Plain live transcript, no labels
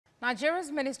Nigeria's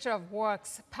Minister of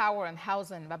Works, Power and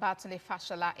Housing, Babatunde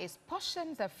Fashola, is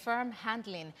pushing the firm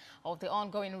handling of the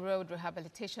ongoing road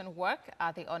rehabilitation work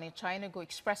at the Onitsha-Enugu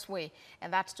Expressway,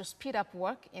 and that's to speed up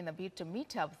work in a bid to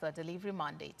meet up the delivery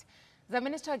mandate. The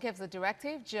minister gave the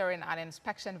directive during an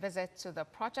inspection visit to the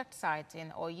project site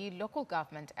in Oyi local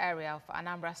government area of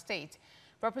Anambra State.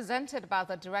 Represented by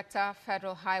the Director,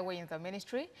 Federal Highway in the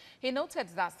ministry, he noted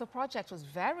that the project was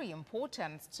very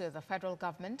important to the federal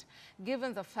government,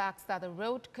 given the fact that the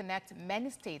road connects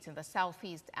many states in the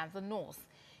southeast and the north.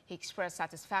 He expressed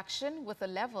satisfaction with the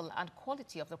level and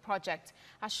quality of the project,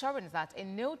 assuring that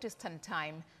in no distant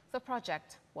time, the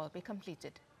project will be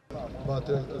completed. But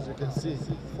as you can see,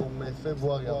 from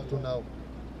February up to now,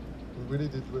 we really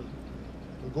did well.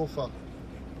 We go far.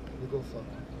 We go far.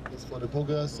 It's for the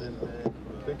progress, and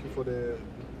thank you for the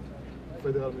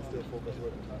Federal Ministry of Work as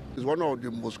well. It's one of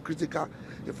the most critical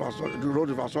road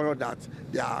infrastructure that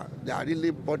they are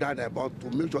really bothered about, to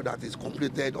make sure that it's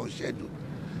completed on schedule.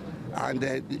 And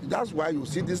that's why you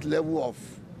see this level of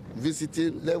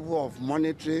visiting, level of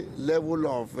monitoring, level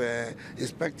of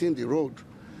inspecting the road,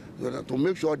 to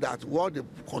make sure that what the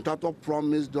contractor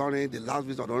promised during the last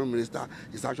visit of the Honourable Minister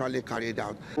is actually carried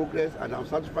out. Progress, and I'm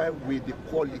satisfied with the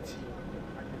quality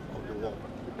of the work.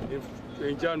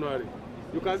 In January,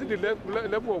 you can see the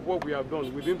level of work we have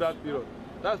done within that period.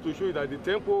 That's to show you that the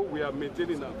tempo we are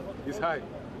maintaining now is high.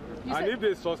 And if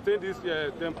they sustain this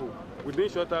tempo, within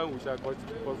short time we shall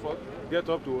get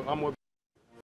up to